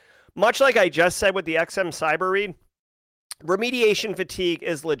information. Much like I just said with the XM Cyber Read, remediation fatigue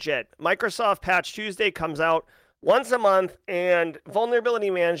is legit. Microsoft Patch Tuesday comes out once a month, and vulnerability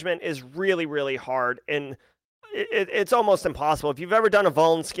management is really, really hard. And it's almost impossible. If you've ever done a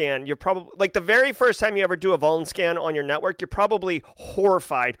vuln scan, you're probably, like the very first time you ever do a vuln scan on your network, you're probably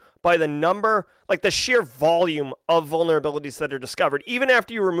horrified by the number, like the sheer volume of vulnerabilities that are discovered, even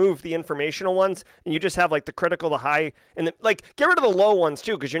after you remove the informational ones and you just have like the critical, the high, and get rid of the low ones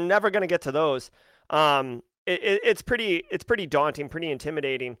too, because you're never going to get to those. It's pretty daunting, pretty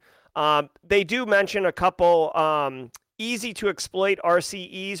intimidating. They do mention a couple easy to exploit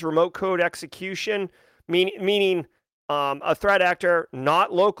RCEs, remote code execution, meaning a threat actor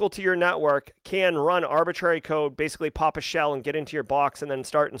not local to your network can run arbitrary code, basically pop a shell and get into your box and then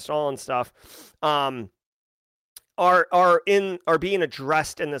start installing stuff, are being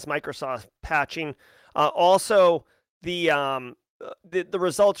addressed in this Microsoft patching. Also, the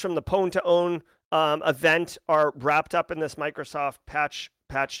results from the Pwn2Own event are wrapped up in this Microsoft Patch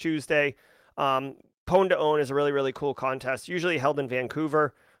Tuesday. Pwn2 Pwn to Own is a really, really cool contest, usually held in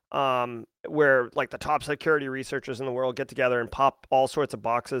Vancouver, where like the top security researchers in the world get together and pop all sorts of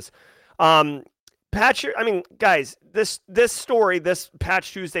boxes. Guys, this story, this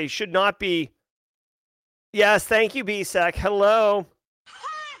Patch Tuesday should not be. Yes, thank you, BSEC. Hello.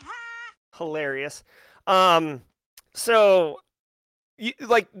 Hilarious. So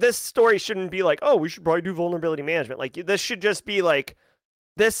this story shouldn't be like, oh, we should probably do vulnerability management. Like, this should just be like,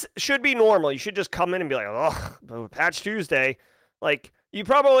 this should be normal. You should just come in and be like, oh, Patch Tuesday. Like, you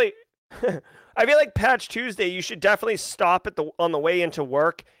probably, I feel like Patch Tuesday, you should definitely stop on the way into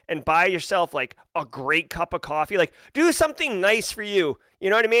work and buy yourself like a great cup of coffee. Like, do something nice for you. You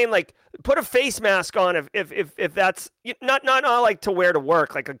know what I mean? Like, put a face mask on if that's not like to wear to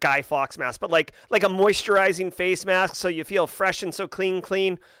work, like a Guy Fawkes mask, but like a moisturizing face mask so you feel fresh and so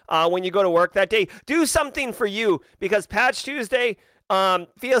clean when you go to work that day. Do something for you, because Patch Tuesday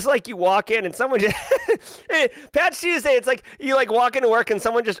feels like you walk in and someone just Patch Tuesday, it's like you like walk into work and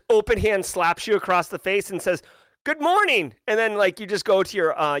someone just open hand slaps you across the face and says, "Good morning," and then like you just go to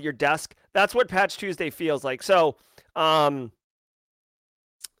your desk. That's what Patch Tuesday feels like. So,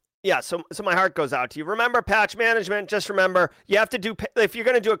 yeah, so my heart goes out to you. Remember patch management. Just remember, you have to do, if you're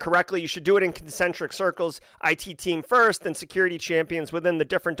going to do it correctly, you should do it in concentric circles. IT team first, then security champions within the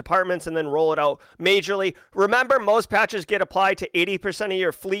different departments, and then roll it out majorly. Remember, most patches get applied to 80% of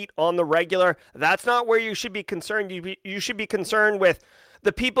your fleet on the regular. That's not where you should be concerned. You should be concerned with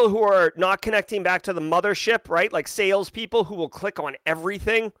the people who are not connecting back to the mothership, right? Like salespeople who will click on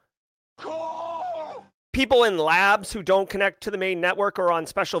everything. People in labs who don't connect to the main network or on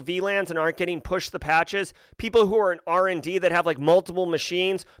special VLANs and aren't getting pushed the patches. People who are in R&D that have like multiple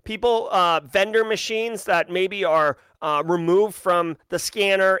machines. People, vendor machines that maybe are removed from the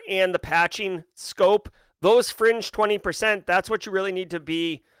scanner and the patching scope. Those fringe 20%, that's what you really need to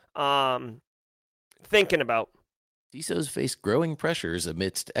be thinking about. CISOs face growing pressures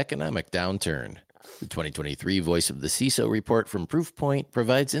amidst economic downturn. The 2023 Voice of the CISO report from Proofpoint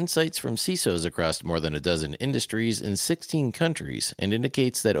provides insights from CISOs across more than a dozen industries in 16 countries and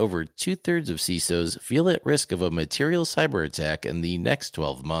indicates that over 2/3 of CISOs feel at risk of a material cyber attack in the next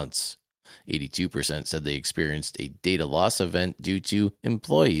 12 months. 82% said they experienced a data loss event due to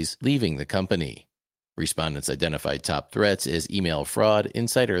employees leaving the company. Respondents identified top threats as email fraud,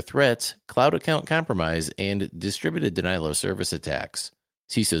 insider threats, cloud account compromise, and distributed denial of service attacks.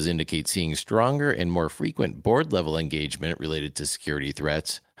 CISOs indicate seeing stronger and more frequent board-level engagement related to security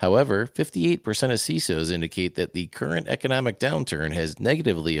threats. However, 58% of CISOs indicate that the current economic downturn has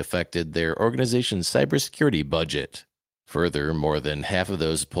negatively affected their organization's cybersecurity budget. Further, more than half of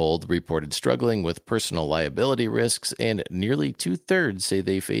those polled reported struggling with personal liability risks, and nearly 2/3 say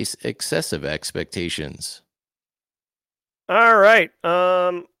they face excessive expectations. All right.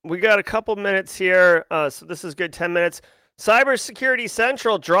 We got a couple minutes here, so this is good, 10 minutes. Cybersecurity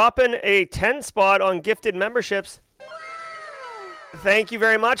Central dropping a 10 spot on gifted memberships. Thank you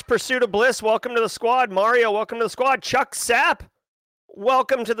very much. Pursuit of Bliss, welcome to the squad. Mario, welcome to the squad. Chuck Sapp,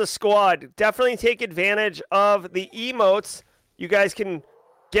 welcome to the squad. Definitely take advantage of the emotes. You guys can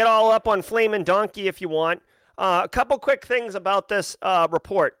get all up on Flame and Donkey if you want. A couple quick things about this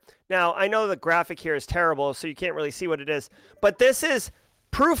report. Now, I know the graphic here is terrible, so you can't really see what it is. But this is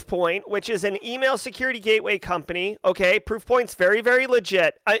Proofpoint, which is an email security gateway company. Okay, Proofpoint's very, very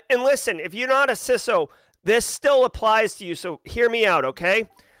legit. And listen, if you're not a CISO, this still applies to you, so hear me out, okay?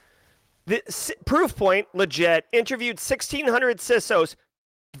 Proofpoint, legit, interviewed 1,600 CISOs,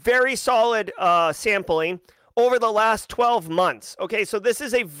 very solid sampling over the last 12 months. Okay, so this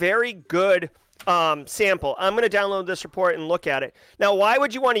is a very good sample. I'm going to download this report and look at it. Now, why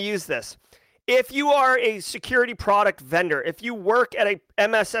would you want to use this? If you are a security product vendor, if you work at a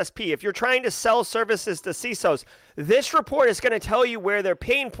MSSP, if you're trying to sell services to CISOs, this report is going to tell you where their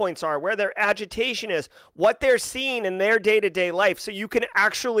pain points are, where their agitation is, what they're seeing in their day-to-day life, so you can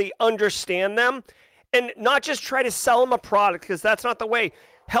actually understand them and not just try to sell them a product, because that's not the way.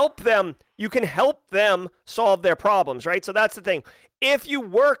 Help them. You can help them solve their problems, right? So that's the thing. If you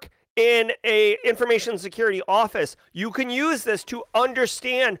work in a information security office, you can use this to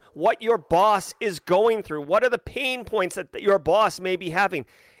understand what your boss is going through. What are the pain points that your boss may be having?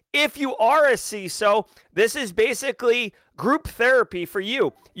 If you are a CISO, this is basically group therapy for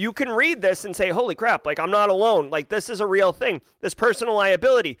you. You can read this and say, holy crap, like I'm not alone. Like this is a real thing. This personal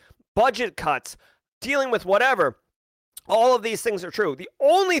liability, budget cuts, dealing with whatever. All of these things are true. The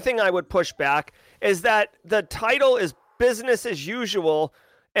only thing I would push back is that the title is business as usual.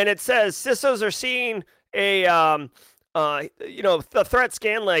 And it says CISOs are seeing a,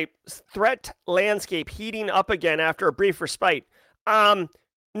 the threat landscape heating up again after a brief respite.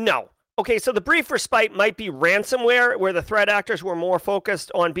 No. Okay, so the brief respite might be ransomware, where the threat actors were more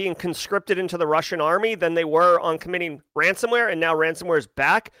focused on being conscripted into the Russian army than they were on committing ransomware, and now ransomware is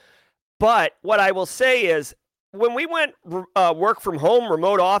back. But what I will say is, when we went work from home,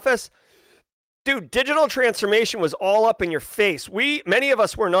 remote office, dude, digital transformation was all up in your face. Many of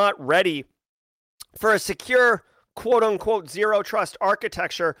us were not ready for a secure, quote unquote, zero trust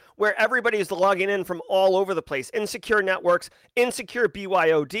architecture where everybody is logging in from all over the place. Insecure networks, insecure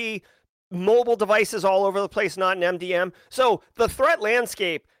BYOD, mobile devices all over the place, not an MDM. So the threat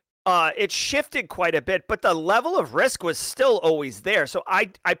landscape, it shifted quite a bit, but the level of risk was still always there. So I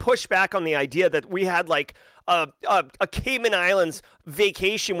pushed back on the idea that we had like a Cayman Islands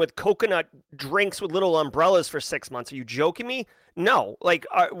vacation with coconut drinks with little umbrellas for 6 months. Are you joking me? No, like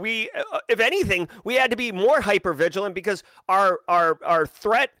if anything, we had to be more hyper vigilant because our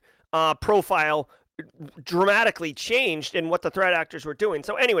threat profile dramatically changed in what the threat actors were doing.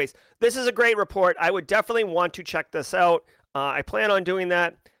 So anyways, this is a great report. I would definitely want to check this out. I plan on doing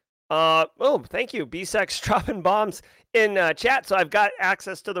that. Thank you. BSEC's dropping bombs in chat. So I've got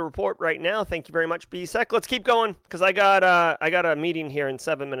access to the report right now. Thank you very much, BSEC. Let's keep going because I got a meeting here in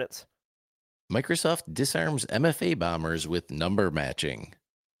 7 minutes. Microsoft disarms MFA bombers with number matching.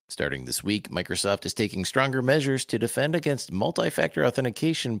 Starting this week, Microsoft is taking stronger measures to defend against multi-factor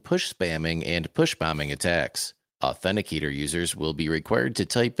authentication, push spamming, and push bombing attacks. Authenticator users will be required to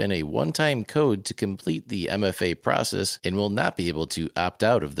type in a one-time code to complete the MFA process and will not be able to opt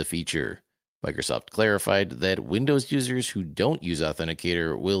out of the feature. Microsoft clarified that Windows users who don't use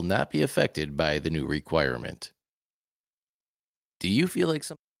Authenticator will not be affected by the new requirement. Do you feel like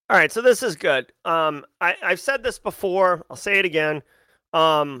some? All right, so this is good. I've said this before. I'll say it again.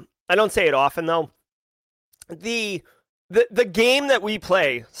 I don't say it often though. The game that we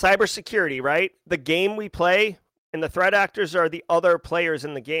play, cybersecurity, right? The game we play, and the threat actors are the other players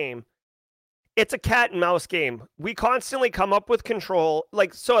in the game. It's a cat and mouse game. We constantly come up with control.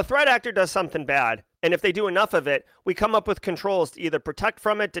 So a threat actor does something bad, and if they do enough of it, we come up with controls to either protect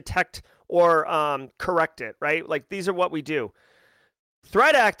from it, detect, or correct it, right? Like these are what we do.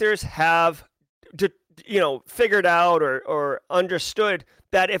 Threat actors have, figured out or understood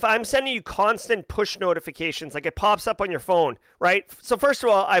that if I'm sending you constant push notifications, like it pops up on your phone, right? So first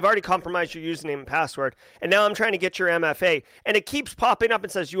of all, I've already compromised your username and password, and now I'm trying to get your MFA, and it keeps popping up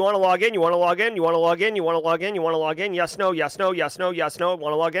and says, you want to log in, you want to log in, you want to log in, you want to log in, you want to log in, yes, no, yes, no, yes, no, yes, no,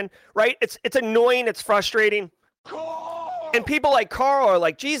 want to log in, right? It's annoying, it's frustrating. And people like Carl are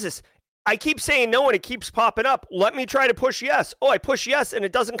like, Jesus, I keep saying no and it keeps popping up. Let me try to push yes. Oh, I push yes and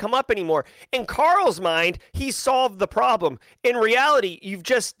it doesn't come up anymore. In Carl's mind, he solved the problem. In reality, you've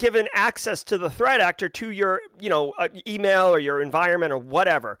just given access to the threat actor to your, email or your environment or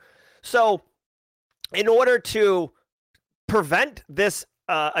whatever. So in order to prevent this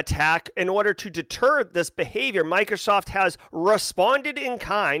attack, in order to deter this behavior, Microsoft has responded in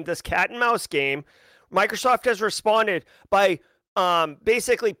kind, this cat and mouse game. Microsoft has responded by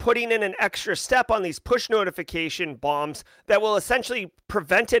basically putting in an extra step on these push notification bombs that will essentially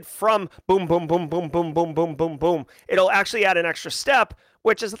prevent it from boom, boom, boom, boom, boom, boom, boom, boom, boom. It'll actually add an extra step,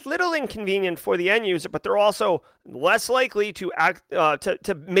 which is a little inconvenient for the end user, but they're also less likely to act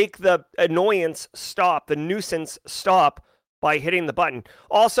to make the annoyance stop, the nuisance stop by hitting the button.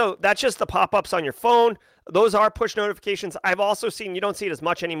 Also, that's just the pop-ups on your phone. Those are push notifications. I've also seen, you don't see it as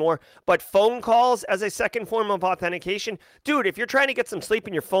much anymore, but phone calls as a second form of authentication. Dude, if you're trying to get some sleep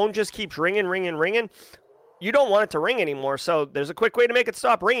and your phone just keeps ringing, you don't want it to ring anymore. So there's a quick way to make it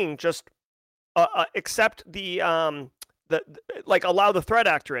stop ringing. Just accept allow the threat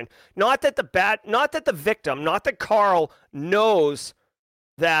actor in. Not that the victim, not that Carl knows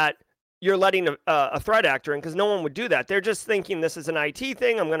that you're letting a threat actor in, because no one would do that. They're just thinking this is an IT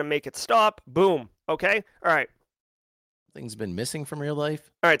thing. I'm going to make it stop. Boom. Okay? All right. Things been missing from your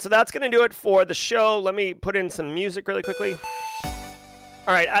life? All right, so that's going to do it for the show. Let me put in some music really quickly.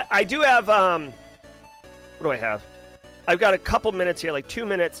 All right, I do have, what do I have? I've got a couple minutes here, like 2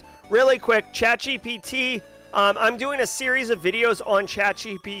 minutes. Really quick, ChatGPT. I'm doing a series of videos on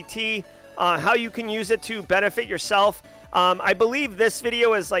ChatGPT, how you can use it to benefit yourself. I believe this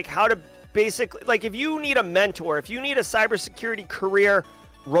video is like how to basically, like if you need a mentor, if you need a cybersecurity career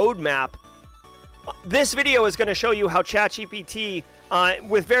roadmap, this video is going to show you how ChatGPT,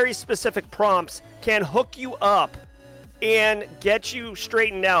 with very specific prompts, can hook you up and get you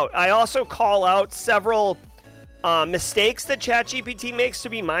straightened out. I also call out several mistakes that ChatGPT makes to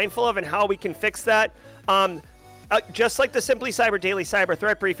be mindful of and how we can fix that. Just like the Simply Cyber Daily Cyber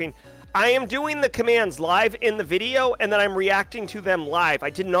Threat Briefing, I am doing the commands live in the video, and then I'm reacting to them live. I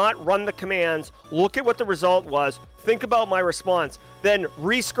did not run the commands, look at what the result was, think about my response, then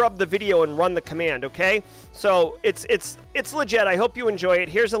re-scrub the video and run the command, okay? So it's legit. I hope you enjoy it.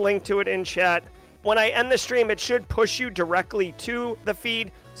 Here's a link to it in chat. When I end the stream, it should push you directly to the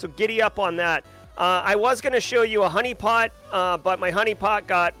feed, so giddy up on that. I was going to show you a honeypot, but my honeypot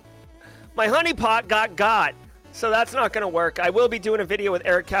got got. So that's not going to work. I will be doing a video with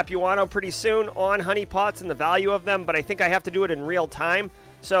Eric Capuano pretty soon on honeypots and the value of them, but I think I have to do it in real time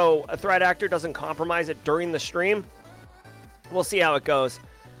so a threat actor doesn't compromise it during the stream. We'll see how it goes.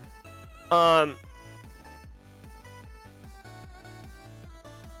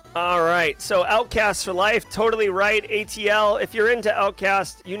 All right, so Outcast for life, totally right. ATL, if you're into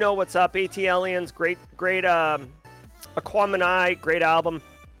Outcast, you know what's up. ATLians, great Aquamanai, great album.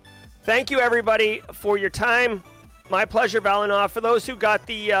 Thank you, everybody, for your time. My pleasure, Valinov. For those who got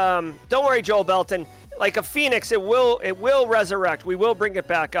the, don't worry, Joel Belton. Like a phoenix, it will resurrect. We will bring it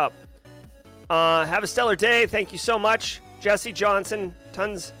back up. Have a stellar day. Thank you so much, Jesse Johnson.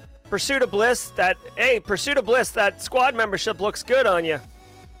 Tons. Pursuit of Bliss. Pursuit of Bliss. That squad membership looks good on you.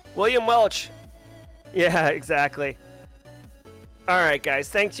 William Welch. Yeah, exactly. All right, guys.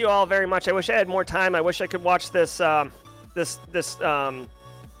 Thanks you all very much. I wish I had more time. I wish I could watch this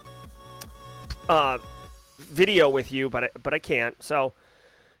video with you, but I can't. So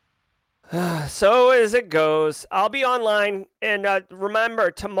as it goes. I'll be online, and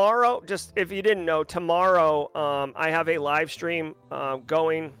remember tomorrow. Just if you didn't know, tomorrow I have a live stream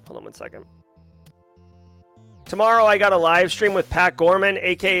going. Hold on one second. Tomorrow I got a live stream with Pat Gorman,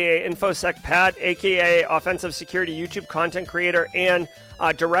 aka InfoSec Pat, aka Offensive Security YouTube content creator and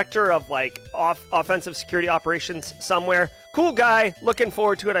director of offensive security operations somewhere. Cool guy. Looking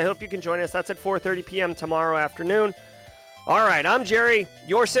forward to it. I hope you can join us. That's at 4:30 p.m. tomorrow afternoon. All right, I'm Jerry,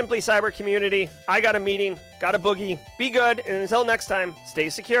 your Simply Cyber community. I got a meeting, got a boogie. Be good, and until next time, stay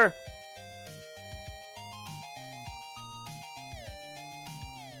secure.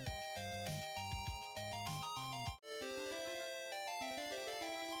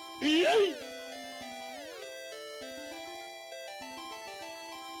 Yeet!